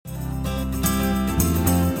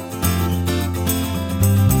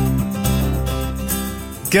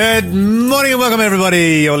Good morning and welcome,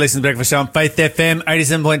 everybody. You're listening to Breakfast Show on Faith FM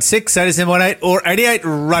 87.6, 87.8 or 88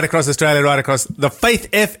 right across Australia, right across the Faith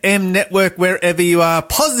FM network, wherever you are.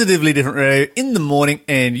 Positively Different Radio in the morning,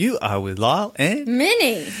 and you are with Lyle and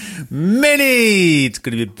Minnie. It's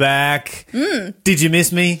good to be back. Did you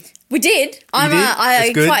miss me? We did.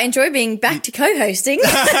 I quite enjoy being back to co-hosting.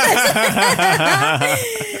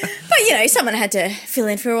 But, you know, someone had to fill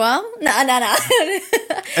in for a while. No.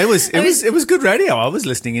 It was good radio. I was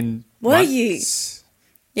listening in. Were you?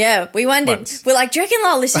 Yeah, we wondered. Once. We're like, do you reckon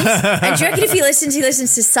Lyle listens? And do you reckon if he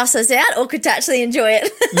listens to suss us out or could actually enjoy it?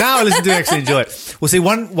 No, I listened to actually enjoy it. Well, see,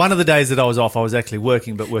 one of the days that I was off, I was actually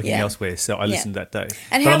working, but working elsewhere, so I listened that day.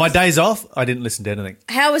 And but on my days off, I didn't listen to anything.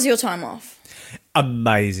 How was your time off?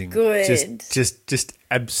 Amazing. Good. Just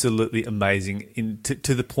absolutely amazing.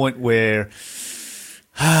 To the point where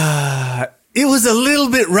it was a little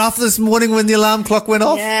bit rough this morning when the alarm clock went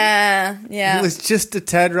off. Yeah. It was just a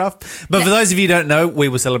tad rough. But for those of you who don't know, we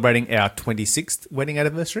were celebrating our 26th wedding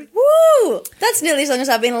anniversary. Woo! That's nearly as long as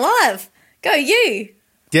I've been alive. Go you.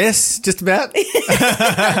 Yes, just about.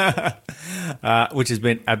 Which has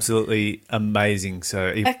been absolutely amazing.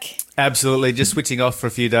 So absolutely just switching off for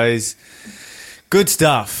a few days. Good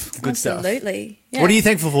stuff. Absolutely. Yeah. What are you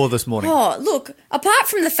thankful for this morning? Oh, look, apart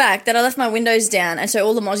from the fact that I left my windows down and so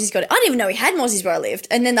all the mozzies got it. I didn't even know we had mozzies where I lived.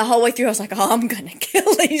 And then the whole way through I was like, I'm going to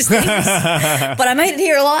kill these things. But I made it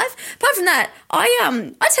here alive. Apart from that,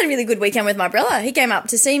 I just had a really good weekend with my brother. He came up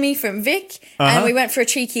to see me from Vic and we went for a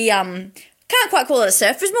cheeky, can't quite call it a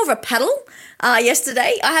surf. It was more of a paddle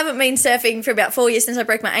yesterday. I haven't been surfing for about 4 years since I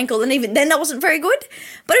broke my ankle, and even then that wasn't very good.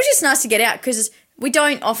 But it was just nice to get out because we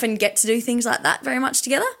don't often get to do things like that very much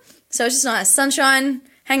together. So it was just nice. Sunshine,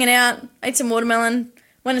 hanging out, ate some watermelon,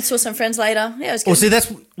 went and saw some friends later. Yeah, it was good. Well, see,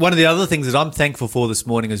 that's one of the other things that I'm thankful for this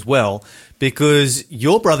morning as well, because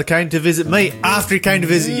your brother came to visit me after he came to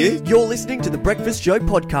visit you. You're listening to the Breakfast Show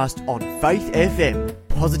podcast on Faith FM.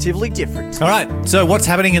 Positively different. All right, so what's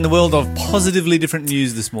happening in the world of positively different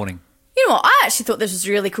news this morning? You know what? I actually thought this was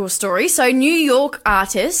a really cool story. So New York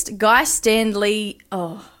artist Guy Stanley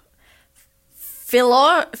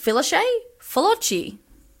Filocci.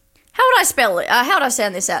 How would I spell it? How would I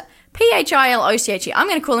sound this out? Philocche. I'm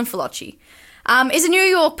going to call him Filocci. Is a New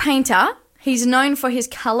York painter. He's known for his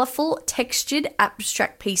colourful, textured,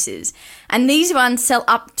 abstract pieces. And these ones sell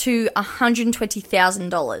up to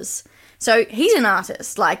 $120,000. So he's an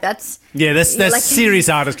artist. Like that's like, serious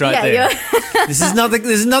artist right there. This is not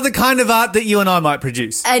the kind of art that you and I might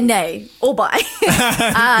produce. No, or buy.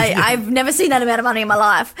 I've never seen that amount of money in my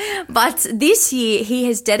life. But this year he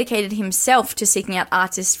has dedicated himself to seeking out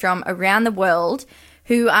artists from around the world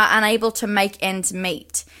who are unable to make ends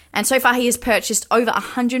meet. And so far he has purchased over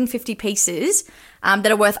 150 pieces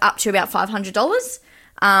that are worth up to about $500.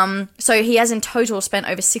 So he has in total spent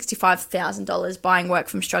over $65,000 buying work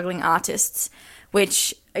from struggling artists,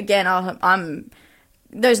 which, again,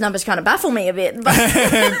 those numbers kind of baffle me a bit. But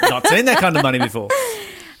not seen that kind of money before.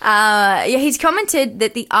 He's commented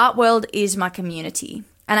that the art world is my community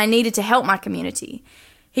and I needed to help my community.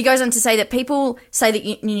 He goes on to say that people say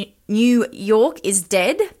that New York is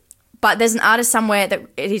dead, but there's an artist somewhere that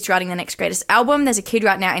he's writing the next greatest album. There's a kid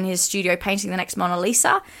right now in his studio painting the next Mona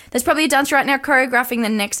Lisa. There's probably a dancer right now choreographing the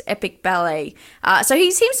next epic ballet. So he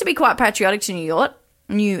seems to be quite patriotic to New York,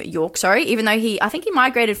 even though I think he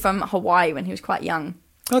migrated from Hawaii when he was quite young.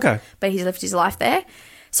 Okay. But he's lived his life there.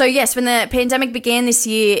 So yes, when the pandemic began this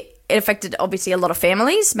year, it affected obviously a lot of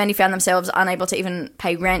families. Many found themselves unable to even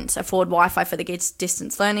pay rent, afford Wi-Fi for the kids'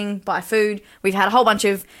 distance learning, buy food. We've had a whole bunch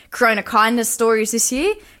of Corona kindness stories this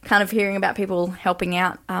year, kind of hearing about people helping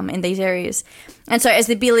out in these areas. And so as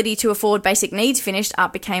the ability to afford basic needs finished,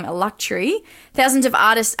 art became a luxury. Thousands of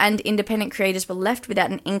artists and independent creators were left without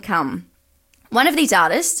an income. One of these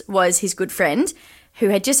artists was his good friend who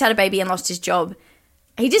had just had a baby and lost his job.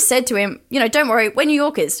 He just said to him, don't worry, we're New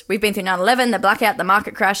Yorkers. We've been through 9/11, the blackout, the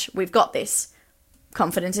market crash. We've got this.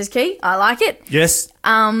 Confidence is key. I like it. Yes.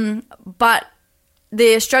 But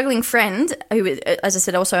the struggling friend, who is, as I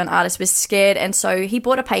said, also an artist, was scared, and so he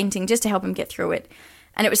bought a painting just to help him get through it.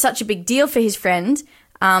 And it was such a big deal for his friend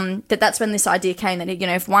that's when this idea came that,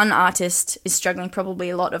 if one artist is struggling, probably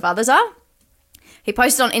a lot of others are. He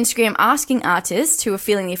posted on Instagram asking artists who were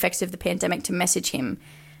feeling the effects of the pandemic to message him.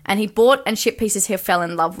 And he bought and shipped pieces he fell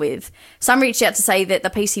in love with. Some reached out to say that the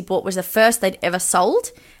piece he bought was the first they'd ever sold.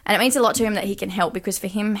 And it means a lot to him that he can help because for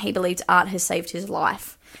him, he believes art has saved his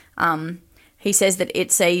life. He says that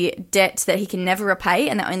it's a debt that he can never repay,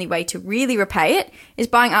 and the only way to really repay it is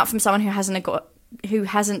buying art from someone who hasn't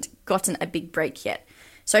gotten a big break yet.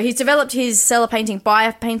 So he's developed his seller painting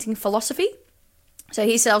buyer painting philosophy, So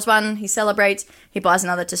he sells one, he celebrates, he buys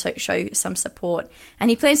another to show some support. And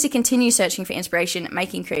he plans to continue searching for inspiration,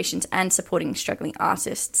 making creations, and supporting struggling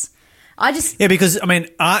artists. Yeah, because, I mean,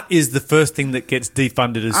 art is the first thing that gets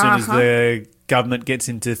defunded as soon as the government gets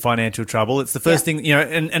into financial trouble. It's the first thing,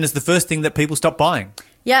 and it's the first thing that people stop buying.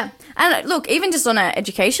 Yeah. And look, even just on an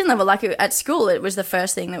education level, like at school, it was the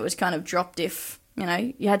first thing that was kind of dropped if,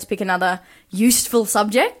 you had to pick another useful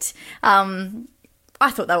subject. I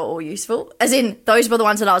thought they were all useful, as in those were the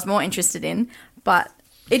ones that I was more interested in. But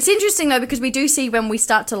it's interesting, though, because we do see when we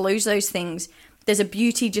start to lose those things, there's a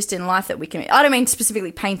beauty just in life that we can... I don't mean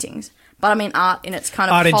specifically paintings, but I mean art in its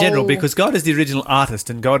kind of art in general, because God is the original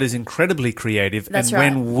artist and God is incredibly creative. That's and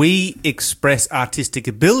right. when we express artistic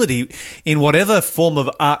ability in whatever form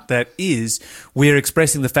of art that is, we're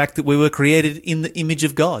expressing the fact that we were created in the image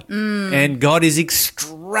of God. And God is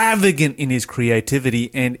extravagant in his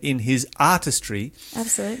creativity and in his artistry.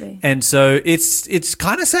 Absolutely. And so it's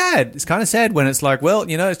kind of sad. It's kind of sad when it's like, well,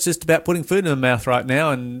 it's just about putting food in the mouth right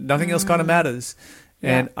now and nothing else kind of matters.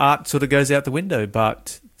 Yeah. And art sort of goes out the window,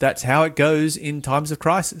 but that's how it goes in times of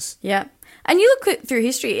crisis. Yeah. And you look through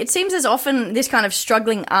history, it seems there's often this kind of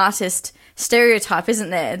struggling artist stereotype, isn't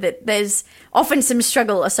there? That there's often some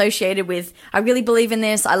struggle associated with, I really believe in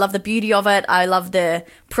this, I love the beauty of it, I love the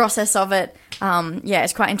process of it.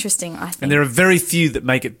 It's quite interesting, I think. And there are very few that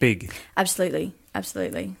make it big. Absolutely.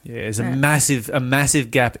 Absolutely. Yeah, there's a massive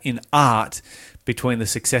gap in art between the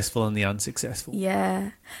successful and the unsuccessful. Yeah.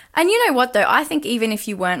 And you know what, though? I think even if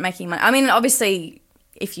you weren't making money, I mean, obviously,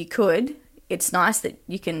 if you could, it's nice that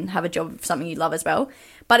you can have a job of something you love as well.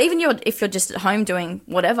 But even if you're just at home doing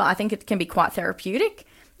whatever, I think it can be quite therapeutic.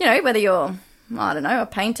 Whether you're, I don't know, a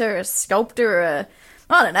painter, a sculptor,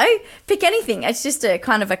 I don't know, pick anything. It's just a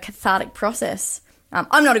kind of a cathartic process.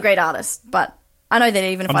 I'm not a great artist, but I know that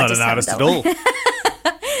even if I just I'm not an artist at all.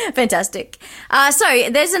 Fantastic. So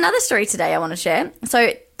there's another story today I want to share.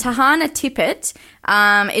 So Tahana Tippett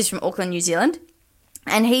is from Auckland, New Zealand,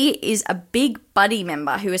 and he is a Big Buddy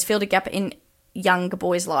member who has filled a gap in young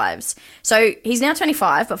boys' lives. So he's now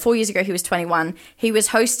 25, but 4 years ago he was 21. He was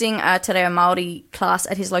hosting a Te Reo Māori class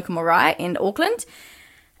at his local marae in Auckland,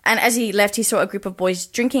 and as he left, he saw a group of boys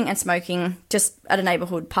drinking and smoking just at a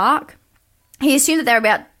neighbourhood park. He assumed that they were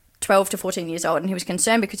about 12 to 14 years old, and he was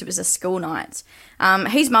concerned because it was a school night.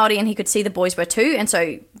 He's Māori and he could see the boys were too, and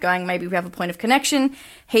so going, maybe we have a point of connection.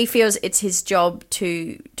 He feels it's his job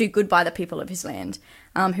to do good by the people of his land,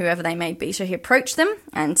 whoever they may be. So he approached them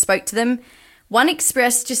and spoke to them. One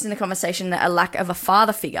expressed just in the conversation that a lack of a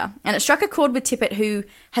father figure, and it struck a chord with Tippett, who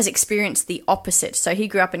has experienced the opposite. So he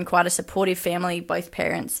grew up in quite a supportive family, both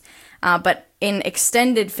parents, but in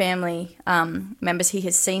extended family members, he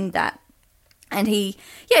has seen that. And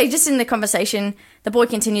just in the conversation, the boy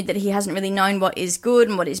continued that he hasn't really known what is good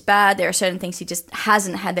and what is bad. There are certain things he just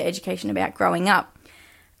hasn't had the education about growing up.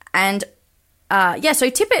 And, so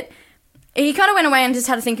Tippett, he kind of went away and just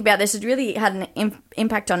had to think about this. It really had an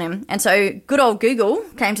impact on him. And so good old Google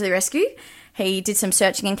came to the rescue. He did some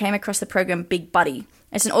searching and came across the program Big Buddy.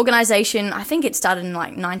 It's an organisation, I think it started in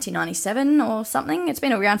like 1997 or something. It's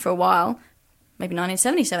been around for a while, maybe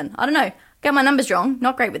 1977. I don't know. Got my numbers wrong.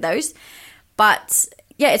 Not great with those. But,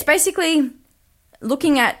 it's basically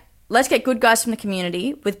looking at, let's get good guys from the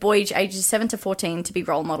community with boys ages 7 to 14 to be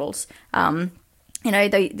role models.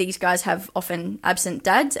 These guys have often absent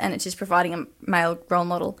dads, and it's just providing a male role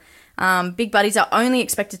model. Big Buddies are only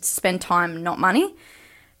expected to spend time, not money.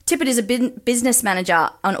 Tippett is a business manager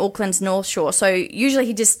on Auckland's North Shore, so usually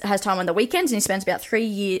he just has time on the weekends, and he spends about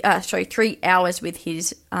 3 hours with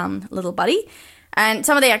his little buddy. And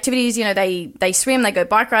some of the activities, they swim, they go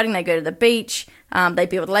bike riding, they go to the beach, they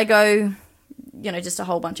build Lego, just a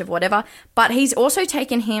whole bunch of whatever. But he's also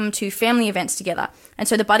taken him to family events together. And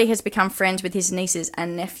so the buddy has become friends with his nieces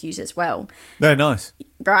and nephews as well. Very nice.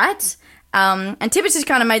 Right? And Tippett has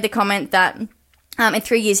kind of made the comment that in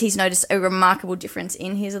 3 years he's noticed a remarkable difference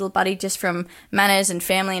in his little buddy, just from manners and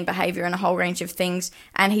family and behaviour and a whole range of things.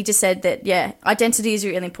 And he just said that, identity is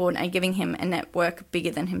really important and giving him a network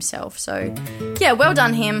bigger than himself. So, well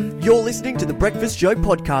done him. You're listening to the Breakfast Show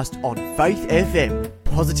podcast on Faith FM.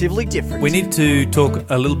 Positively different. We need to talk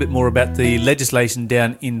a little bit more about the legislation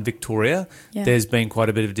down in Victoria. Yeah. There's been quite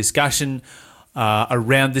a bit of discussion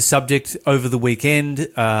around this subject over the weekend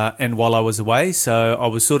and while I was away. So I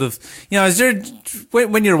was sort of,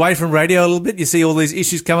 when you're away from radio a little bit, you see all these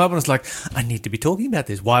issues come up and it's like, I need to be talking about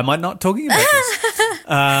this. Why am I not talking about this?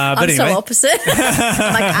 I'm anyway. so opposite.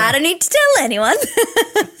 I'm like, I don't need to tell anyone.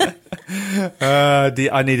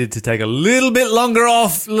 I needed to take a little bit longer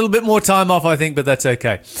off, a little bit more time off, I think, but that's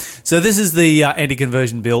okay. So this is the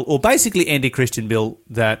anti-conversion bill, or basically anti-Christian bill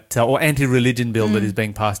that, or anti-religion bill that is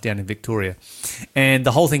being passed down in Victoria. And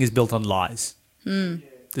the whole thing is built on lies.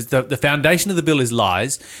 The foundation of the bill is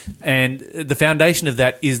lies, and the foundation of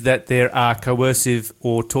that is that there are coercive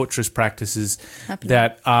or torturous practices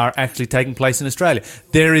that are actually taking place in Australia.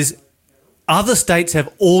 Other states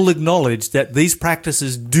have all acknowledged that these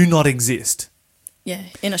practices do not exist. Yeah,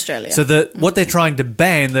 in Australia. So what they're trying to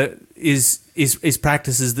ban is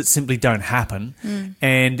practices that simply don't happen,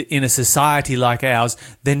 and in a society like ours,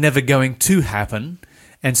 they're never going to happen.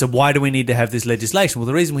 And so why do we need to have this legislation? Well,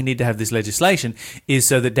 the reason we need to have this legislation is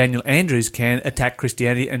so that Daniel Andrews can attack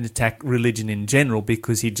Christianity and attack religion in general,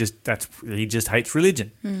 because he just hates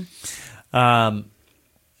religion.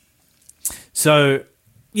 So,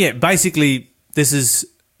 yeah, basically this is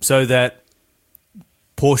so that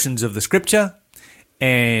portions of the scripture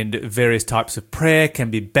and various types of prayer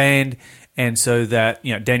can be banned, and so that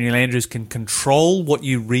Daniel Andrews can control what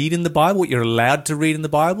you read in the Bible, what you're allowed to read in the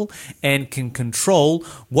Bible, and can control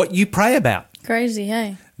what you pray about. Crazy,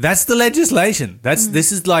 hey? That's the legislation.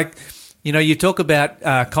 This is like, you talk about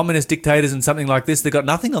communist dictators and something like this. They've got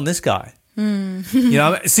nothing on this guy.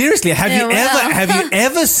 Seriously, have you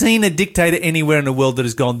ever seen a dictator anywhere in the world that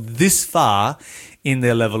has gone this far in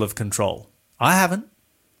their level of control? I haven't.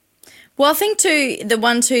 Well, I think too, the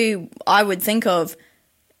ones who I would think of,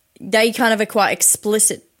 they kind of are quite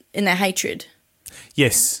explicit in their hatred.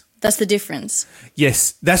 Yes. That's the difference.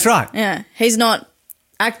 Yes, that's right. Yeah. He's not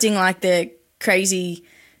acting like the crazy,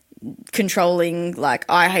 controlling, like,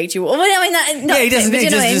 I hate you. Well, I mean, he doesn't. He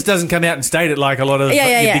just doesn't come out and state it like a lot of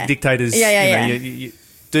big dictators you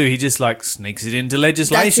do. He just sneaks it into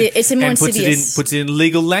legislation. That's it. It's more insidious. Puts it in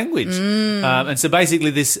legal language. And so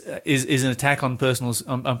basically this is an attack on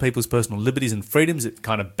people's personal liberties and freedoms. It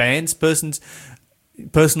kind of bans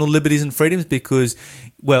personal liberties and freedoms because,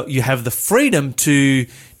 well, you have the freedom to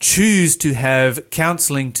choose to have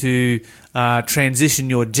counselling to transition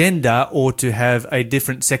your gender or to have a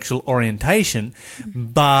different sexual orientation,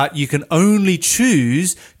 but you can only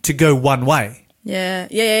choose to go one way. Yeah.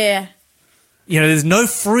 There's no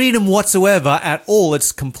freedom whatsoever at all.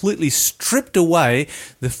 It's completely stripped away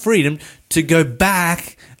the freedom to go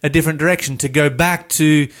back a different direction, to go back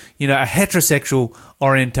to, a heterosexual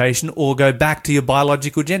orientation or go back to your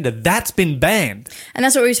biological gender. That's been banned. And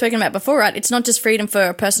that's what we were speaking about before, right? It's not just freedom for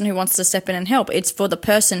a person who wants to step in and help. It's for the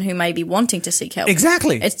person who may be wanting to seek help.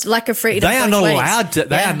 Exactly. It's like a freedom. They are not allowed to.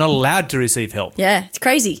 They are not allowed to receive help. Yeah, it's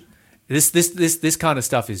crazy. This kind of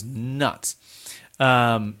stuff is nuts.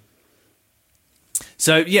 So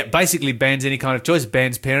yeah, basically bans any kind of choice.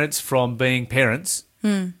 Bans parents from being parents.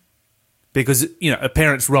 Because, a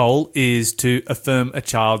parent's role is to affirm a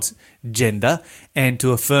child's gender and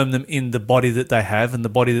to affirm them in the body that they have and the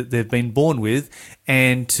body that they've been born with,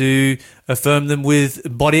 and to affirm them with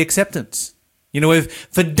body acceptance.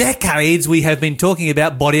 For decades we have been talking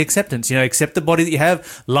about body acceptance. Accept the body that you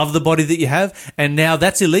have, love the body that you have, and now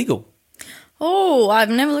that's illegal. Oh, I've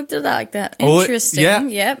never looked at that like that. Interesting.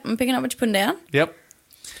 Yep, I'm picking up what you're putting down. Yep.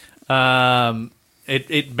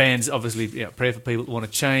 It bans, obviously, prayer for people that want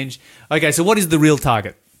to change. Okay, so what is the real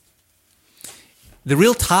target? The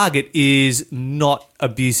real target is not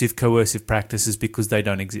abusive, coercive practices because they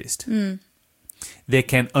don't exist. There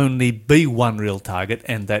can only be one real target,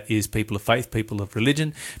 and that is people of faith, people of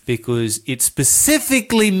religion, because it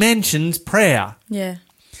specifically mentions prayer. Yeah.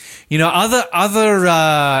 Other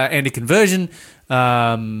anti-conversion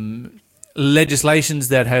legislations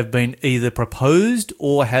that have been either proposed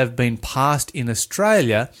or have been passed in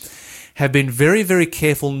Australia have been very, very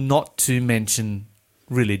careful not to mention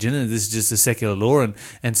religion, and this is just a secular law,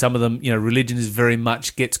 and some of them, religion is very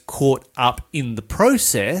much gets caught up in the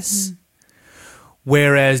process.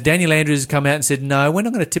 Whereas Daniel Andrews has come out and said, no, we're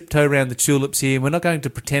not going to tiptoe around the tulips here. We're not going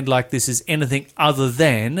to pretend like this is anything other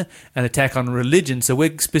than an attack on religion. So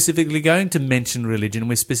we're specifically going to mention religion.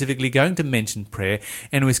 We're specifically going to mention prayer.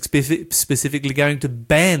 And we're specifically going to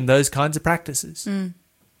ban those kinds of practices.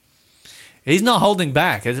 He's not holding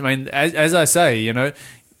back. I mean, as I say,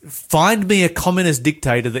 find me a communist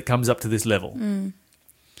dictator that comes up to this level. And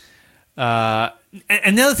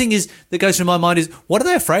the other thing that goes through my mind is, what are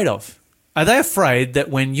they afraid of? Are they afraid that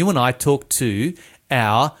when you and I talk to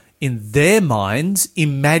our, in their minds,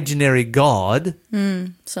 imaginary God,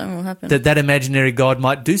 something will happen? That imaginary God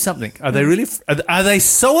might do something? Are they really? Are they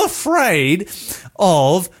so afraid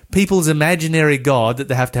of people's imaginary God that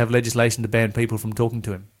they have to have legislation to ban people from talking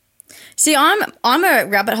to him? See, I'm a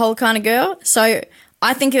rabbit hole kind of girl, so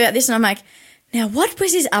I think about this and I'm like, Now, what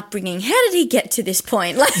was his upbringing? How did he get to this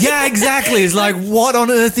point? Like, Yeah, exactly. It's like, what on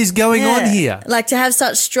earth is going on here? Like to have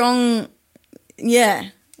such strong,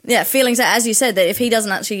 feelings that, as you said, that if he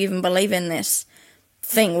doesn't actually even believe in this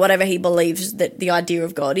thing, whatever he believes that the idea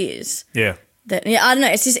of God is. Yeah. I don't know.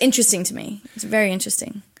 It's just interesting to me. It's very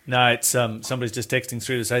interesting. No, it's somebody's just texting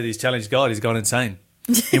through to say that he's challenged God. He's gone insane.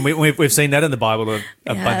 And we've seen that in the Bible a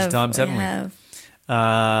bunch of times, haven't we?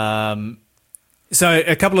 So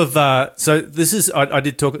a couple of so this is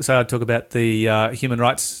I'd talk about the Human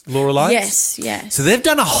Rights Law Alliance. Yes. So they've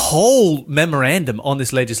done a whole memorandum on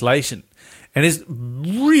this legislation, and it's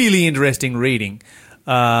really interesting reading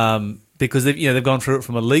because they've gone through it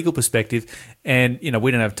from a legal perspective, and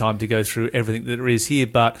we don't have time to go through everything that there is here,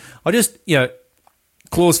 but I just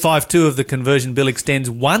Clause 5.2 of the Conversion Bill extends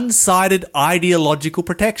one-sided ideological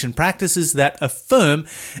protection, practices that affirm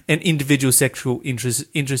an individual's sexual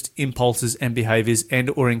interest, impulses and behaviours and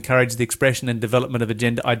or encourage the expression and development of a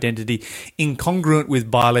gender identity incongruent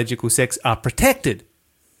with biological sex are protected.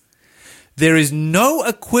 There is no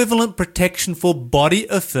equivalent protection for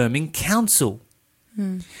body-affirming counsel.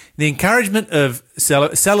 The encouragement of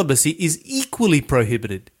celibacy is equally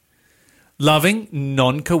prohibited. Loving,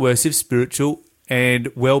 non-coercive spiritual and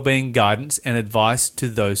well-being guidance and advice to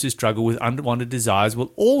those who struggle with unwanted desires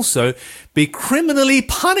will also be criminally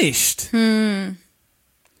punished. In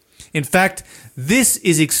fact, this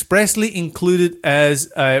is expressly included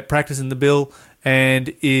as a practice in the bill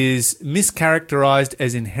and is mischaracterized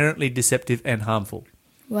as inherently deceptive and harmful.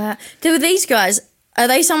 Wow. Do these guys, are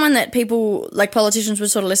they someone that people, like politicians,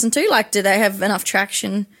 would sort of listen to? Like, do they have enough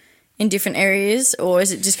traction in different areas, or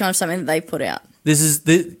is it just kind of something that they put out? This is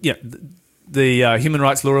the Human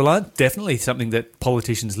Rights Law Alliance, definitely something that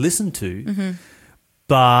politicians listen to,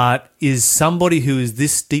 but is somebody who is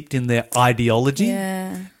this steeped in their ideology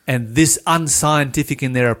and this unscientific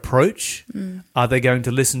in their approach, are they going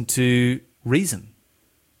to listen to reason?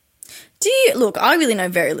 Look, I really know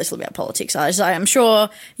very little about politics. I'm sure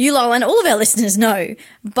you, Lyle, and all of our listeners know,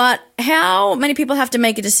 but how many people have to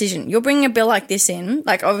make a decision? You're bringing a bill like this in,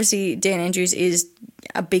 like obviously Dan Andrews is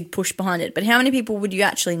a big push behind it, but how many people would you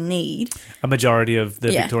actually need? A majority of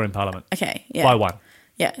the Victorian Parliament. Okay, yeah. By one.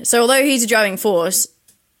 Yeah. So although he's a driving force,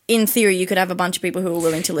 in theory you could have a bunch of people who are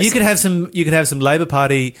willing to listen. You could have some Labor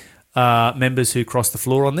Party members who cross the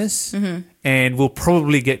floor on this and will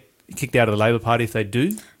probably get kicked out of the Labor Party if they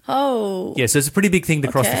do. Oh. Yeah, so it's a pretty big thing to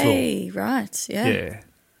cross the floor. Right, yeah. Yeah.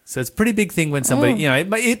 So it's a pretty big thing when somebody,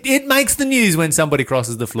 it makes the news when somebody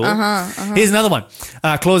crosses the floor. Here's another one.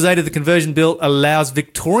 Clause 8 of the Conversion Bill allows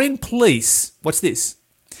Victorian police, what's this?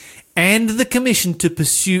 And the Commission to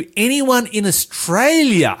pursue anyone in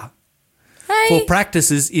Australia for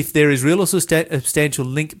practices if there is real or substantial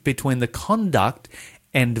link between the conduct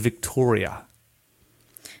and Victoria.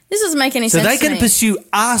 This doesn't make any sense. So they can pursue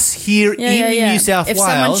us here in New South Wales. If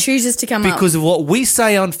someone chooses to come because of what we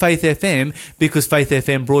say on Faith FM, because Faith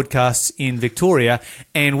FM broadcasts in Victoria,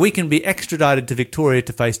 and we can be extradited to Victoria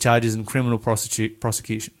to face charges in criminal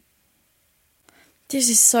prosecution. This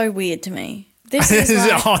is so weird to me. This is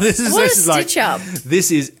stitch up.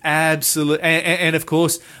 This is absolute, and of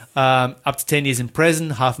course, up to 10 years in prison,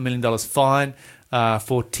 $500,000 fine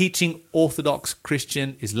for teaching Orthodox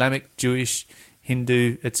Christian, Islamic, Jewish,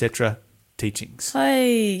 Hindu, etc. teachings. Yeah,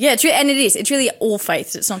 and it is. It's really all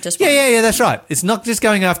faiths. It's not just one. Yeah, that's right. It's not just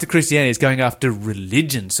going after Christianity, it's going after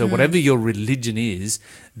religion. So whatever your religion is,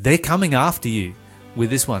 they're coming after you with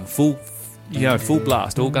this one. Full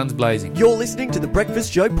blast, all guns blazing. You're listening to the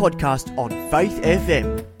Breakfast Show podcast on Faith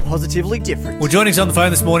FM. Positively different. Well, joining us on the phone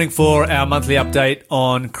this morning for our monthly update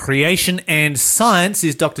on creation and science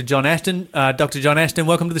is Dr. John Ashton. Dr. John Ashton,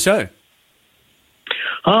 welcome to the show.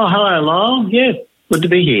 Oh, hello, Lyle. Yeah, good to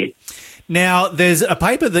be here. Now, there's a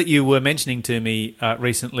paper that you were mentioning to me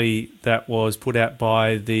recently that was put out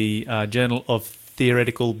by the Journal of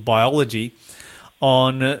Theoretical Biology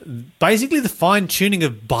on basically the fine-tuning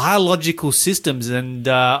of biological systems, and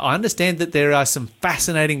I understand that there are some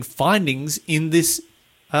fascinating findings in this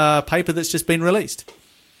paper that's just been released.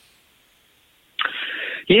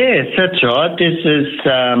 Yes, that's right. This is...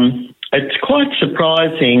 It's quite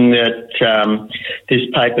surprising that this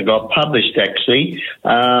paper got published, actually.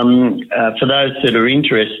 For those that are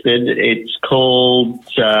interested, it's called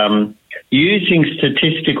Using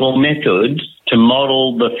Statistical Methods to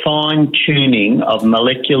Model the Fine-Tuning of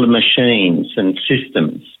Molecular Machines and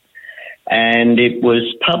Systems. And it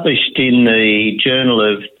was published in the Journal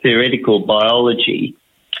of Theoretical Biology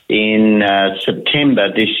in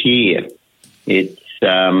September this year. It's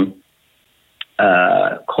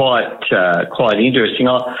quite interesting.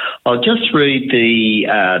 I'll just read the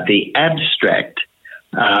abstract.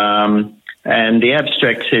 And the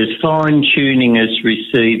abstract says fine-tuning has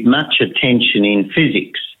received much attention in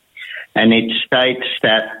physics, and it states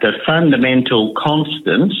that the fundamental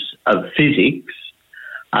constants of physics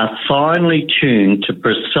are finely tuned to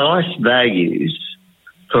precise values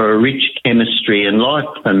for a rich chemistry and life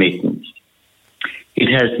permittance. It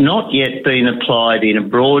has not yet been applied in a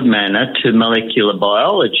broad manner to molecular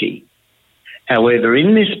biology. However,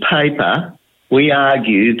 in this paper, we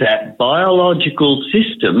argue that biological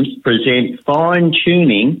systems present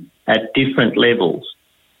fine-tuning at different levels.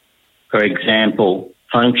 For example,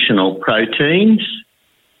 functional proteins,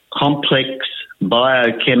 complex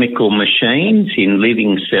biochemical machines in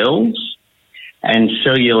living cells, and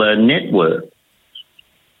cellular networks.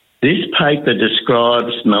 This paper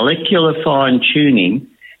describes molecular fine-tuning,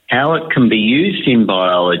 how it can be used in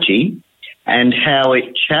biology, and how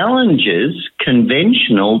it challenges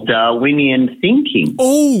conventional Darwinian thinking.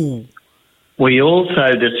 Oh! We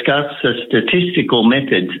also discuss the statistical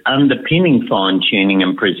methods underpinning fine-tuning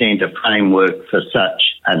and present a framework for such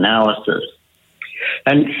analysis.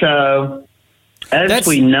 And so, as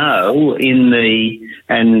we know,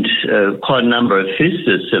 and quite a number of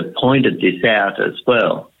physicists have pointed this out as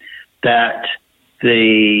well, that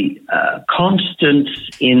the constants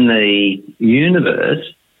in the universe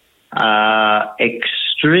are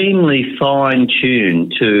extremely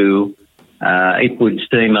fine-tuned to, it would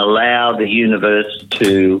seem, allow the universe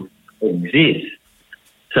to exist.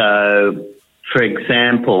 So, for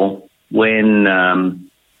example, when,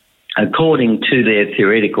 according to their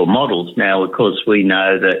theoretical models, now, of course, we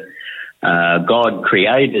know that God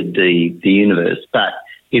created the universe, but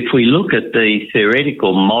if we look at the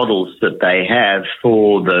theoretical models that they have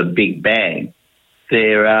for the Big Bang,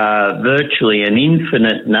 there are virtually an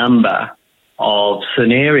infinite number of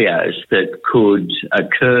scenarios that could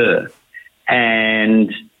occur. And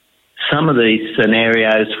some of these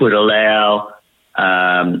scenarios would allow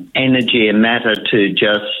energy and matter to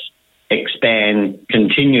just expand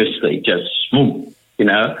continuously, just,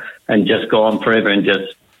 and just go on forever and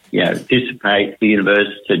just, dissipate the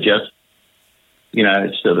universe to just,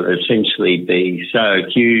 sort of essentially be so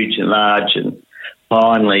huge and large and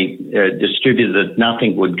finally distributed that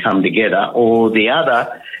nothing would come together. Or the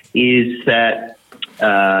other is that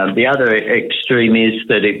the other extreme is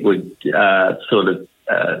that it would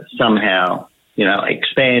somehow,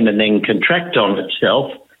 expand and then contract on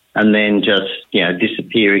itself and then just,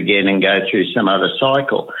 disappear again and go through some other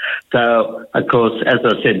cycle. So, of course, as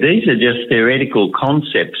I said, these are just theoretical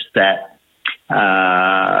concepts that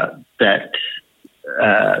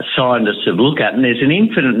scientists have looked at, and there's an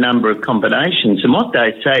infinite number of combinations. And what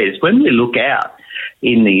they say is when we look out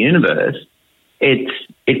in the universe,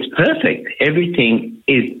 it's perfect. Everything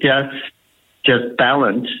is just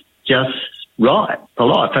balanced, just right for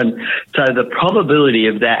life. And so the probability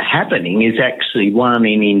of that happening is actually 1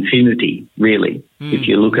 in infinity, really, if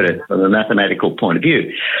you look at it from a mathematical point of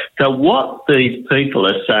view. So what these people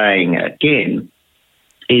are saying, again,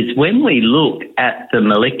 is when we look at the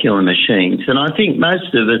molecular machines, and I think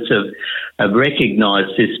most of us have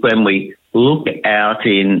recognised this when we look out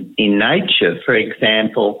in nature. For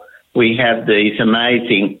example, we have these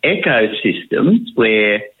amazing ecosystems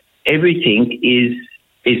where everything is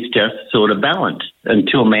just sort of balanced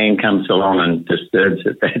until man comes along and disturbs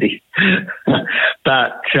it, that is.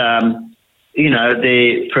 But,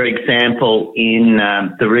 for example, in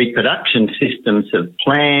the reproduction systems of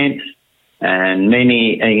plants, and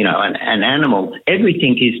many, and animals,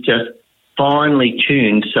 everything is just finely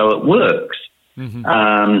tuned so it works. Mm-hmm.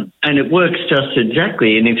 And it works just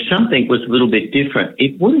exactly. And if something was a little bit different,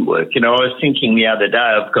 it wouldn't work. I was thinking the other day,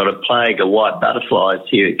 I've got a plague of white butterflies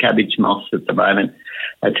here at cabbage moths at the moment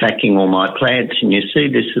attacking all my plants. And you see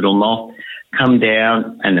this little moth come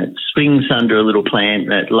down and it swings under a little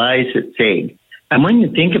plant and it lays its egg. And when you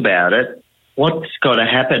think about it, what's got to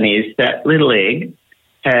happen is that little egg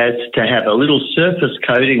has to have a little surface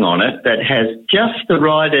coating on it that has just the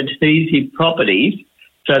right adhesive properties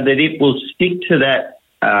so that it will stick to that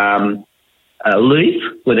leaf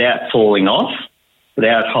without falling off,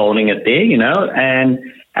 without holding it there,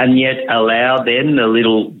 and yet allow then the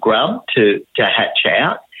little grub to hatch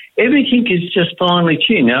out. Everything is just finely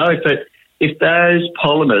tuned. If those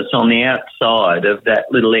polymers on the outside of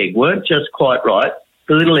that little egg weren't just quite right,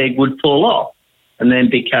 the little egg would fall off and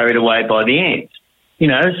then be carried away by the ants.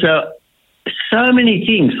 So many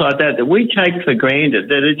things like that we take for granted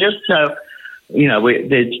that are just so,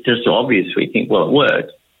 they're just obvious. We think, well, it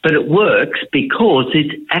works. But it works because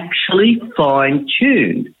it's actually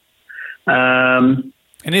fine-tuned. And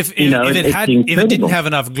if it didn't have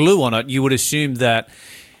enough glue on it, you would assume that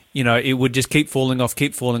it would just keep falling off,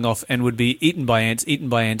 and would be eaten by ants,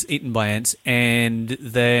 and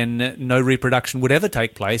then no reproduction would ever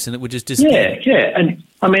take place, and it would just disappear. Yeah. And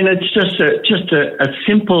I mean, it's just a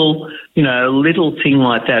simple, little thing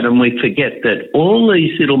like that, and we forget that all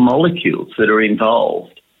these little molecules that are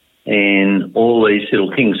involved in all these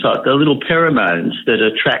little things, like the little pheromones that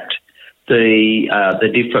attract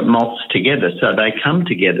the different moths together, so they come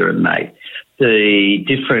together and mate. The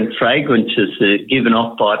different fragrances that are given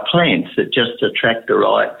off by plants that just attract the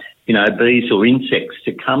right, bees or insects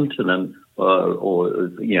to come to them, or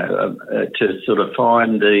to sort of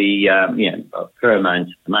find the,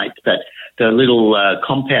 pheromones to mate. But the little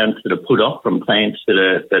compounds that are put off from plants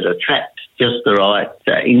that attract just the right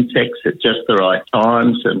insects at just the right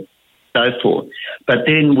times and so forth. But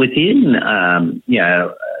then within,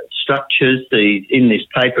 structures, in this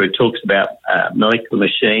paper it talks about molecular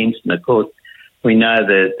machines, and of course we know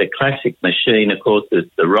that the classic machine, of course, is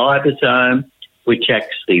the ribosome, which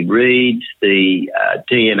actually reads the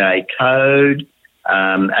DNA code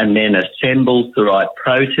and then assembles the right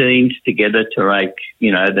proteins together to make,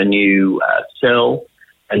 the new cell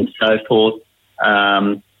and so forth.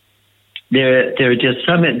 There are just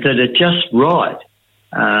some that are just right.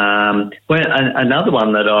 Another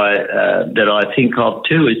one that I think of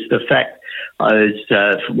too is the fact is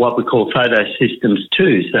what we call photosystems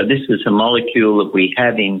 2. So this is a molecule that we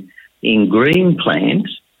have in green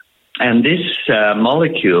plants, and this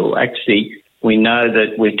molecule actually, we know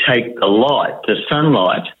that we take the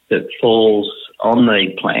sunlight that falls on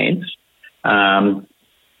the plants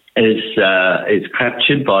is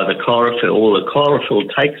captured by the chlorophyll. Well, the chlorophyll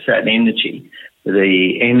takes that energy,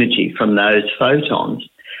 the energy from those photons,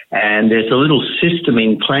 and there's a little system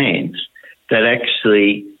in plants that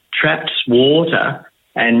actually traps water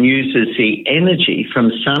and uses the energy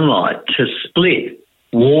from sunlight to split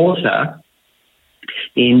water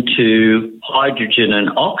into hydrogen and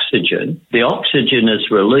oxygen. The oxygen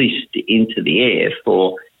is released into the air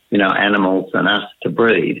for, animals and us to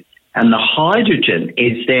breathe. And the hydrogen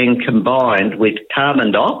is then combined with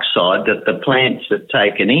carbon dioxide that the plants have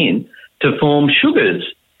taken in to form sugars,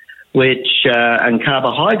 and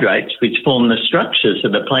carbohydrates, which form the structures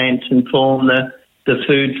of the plants and form the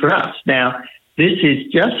food for us. Now, this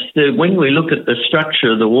is just when we look at the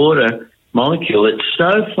structure of the water molecule, it's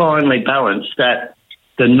so finely balanced that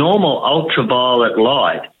the normal ultraviolet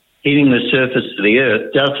light hitting the surface of the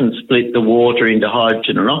Earth doesn't split the water into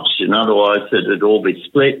hydrogen and oxygen. Otherwise, it'd all be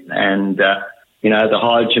split, and the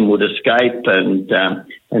hydrogen would escape,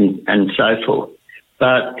 and so forth.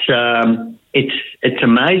 But it's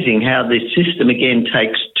amazing how this system again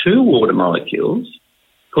takes two water molecules,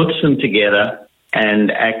 puts them together,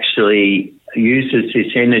 and actually uses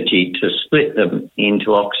this energy to split them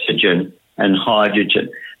into oxygen and hydrogen.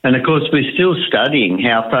 And of course, we're still studying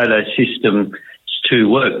how photosystem 2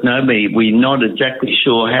 work. We're not exactly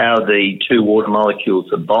sure how the two water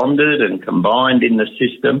molecules are bonded and combined in the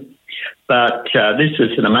system. But this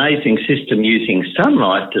is an amazing system using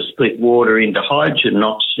sunlight to split water into hydrogen and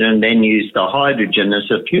oxygen, and then use the hydrogen as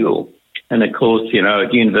a fuel. And of course,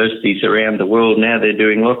 at universities around the world now, they're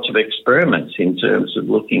doing lots of experiments in terms of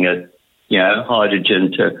looking at,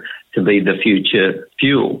 hydrogen to be the future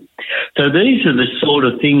fuel. So these are the sort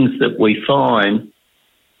of things that we find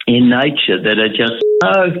in nature that are just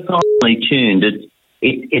so finely tuned.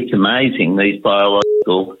 It's amazing, these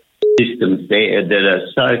biological systems there that are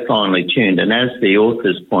so finely tuned. And as the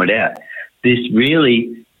authors point out, this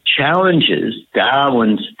really challenges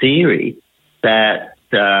Darwin's theory that,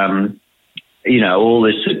 all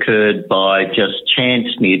this occurred by just chance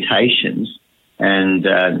mutations and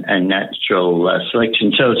natural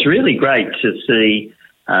selection. So it's really great to see,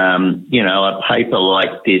 a paper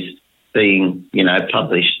like this being,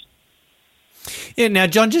 published. Yeah. Now,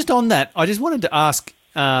 John, just on that, I just wanted to ask,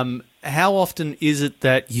 how often is it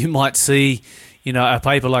that you might see, a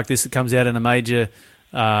paper like this that comes out in a major,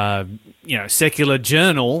 secular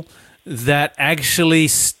journal that actually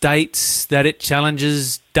states that it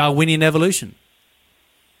challenges Darwinian evolution?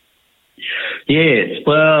 Yes,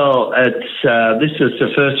 well, this is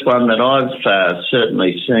the first one that I've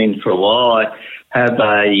certainly seen for a while. I have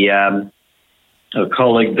a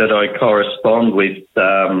colleague that I correspond with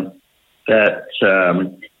that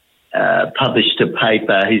published a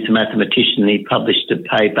paper. He's a mathematician. He published a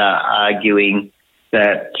paper arguing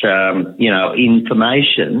that,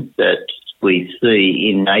 information that we see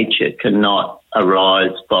in nature cannot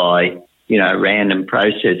arise by, random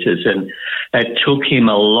processes. And it took him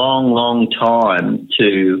a long, long time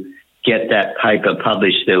to get that paper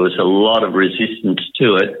published. There was a lot of resistance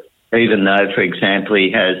to it, even though, for example,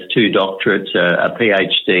 he has 2 doctorates, a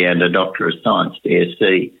PhD and a Doctor of Science,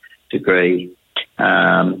 BSc. degree.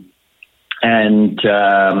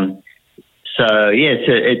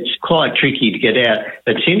 It's quite tricky to get out.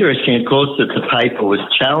 It's interesting, of course, that the paper was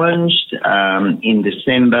challenged in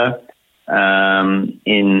December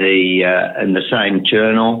in the same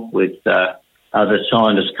journal with other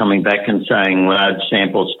scientists coming back and saying large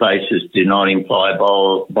sample spaces do not imply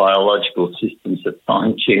biological systems are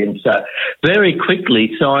fine-tuned. So very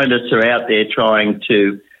quickly, scientists are out there trying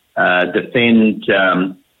to defend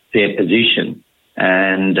their position.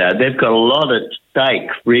 And they've got a lot at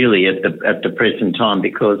stake, really, at the present time,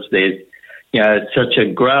 because there's, such a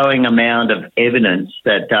growing amount of evidence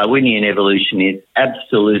that Darwinian evolution is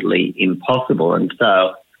absolutely impossible. And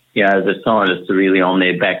so, the scientists are really on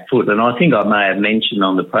their back foot. And I think I may have mentioned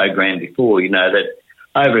on the program before, that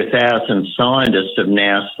over 1,000 scientists have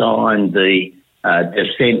now signed the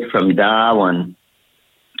Dissent from Darwin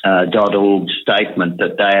 .org statement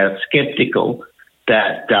that they are sceptical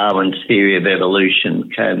that Darwin's theory of evolution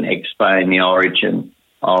can explain the origin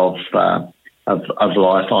of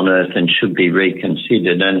life on Earth and should be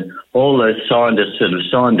reconsidered. And all those scientists that have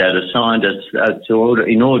signed that are scientists.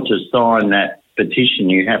 In order to sign that petition,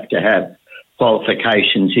 you have to have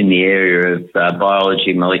qualifications in the area of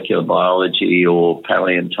biology, molecular biology, or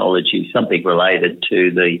paleontology, something related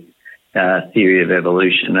to the theory of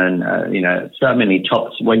evolution. And so many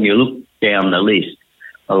tops. When you look down the list,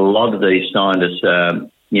 a lot of these scientists are,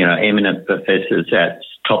 eminent professors at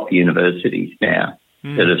top universities now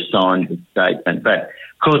that have signed the statement. But,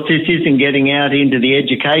 of course, this isn't getting out into the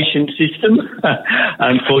education system,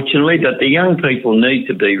 unfortunately, but the young people need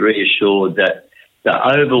to be reassured that the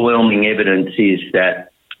overwhelming evidence is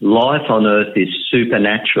that life on Earth is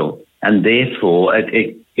supernatural, and therefore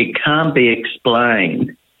it can't be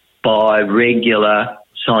explained by regular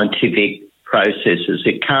scientific processes.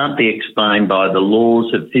 It can't be explained by the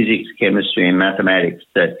laws of physics, chemistry and mathematics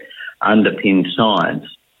that underpin science.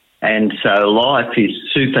 And so life is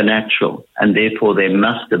supernatural, and therefore there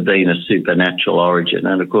must have been a supernatural origin.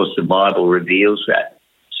 And, of course, the Bible reveals that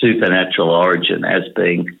supernatural origin as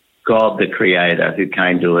being God the Creator who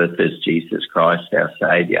came to earth as Jesus Christ, our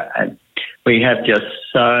Saviour. And we have just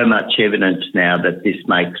so much evidence now that this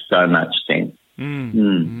makes so much sense.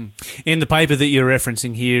 In the paper that you're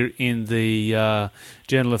referencing here in the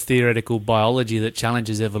Journal of Theoretical Biology that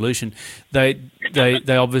challenges evolution, they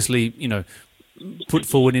obviously, put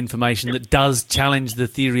forward information that does challenge the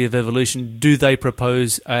theory of evolution. Do they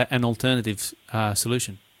propose an alternative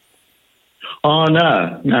solution? Oh,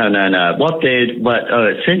 no.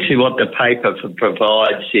 Essentially what the paper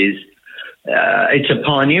provides is it's a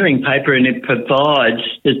pioneering paper, and it provides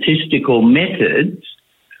statistical methods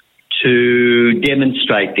to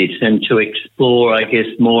demonstrate this and to explore, I guess,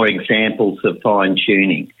 more examples of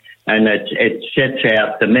fine-tuning. And it sets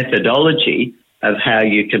out the methodology of how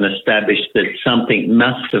you can establish that something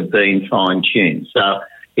must have been fine-tuned. So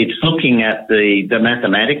it's looking at the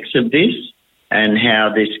mathematics of this and how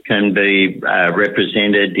this can be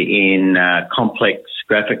represented in complex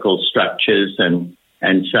graphical structures and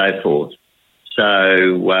so forth.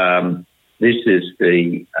 So this is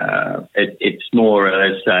it's more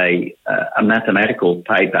as a mathematical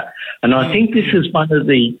paper. And I think this is one of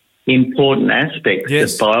the important aspects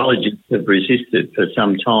that biologists have resisted for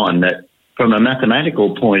some time, that from a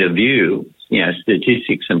mathematical point of view,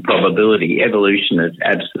 statistics and probability, evolution is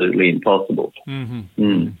absolutely impossible.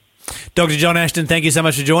 Dr. John Ashton, thank you so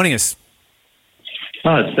much for joining us.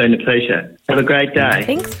 Oh, it's been a pleasure. Have a great day.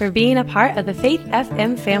 Thanks for being a part of the Faith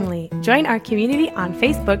FM family. Join our community on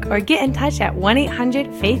Facebook or get in touch at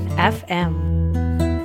 1-800-FAITH-FM.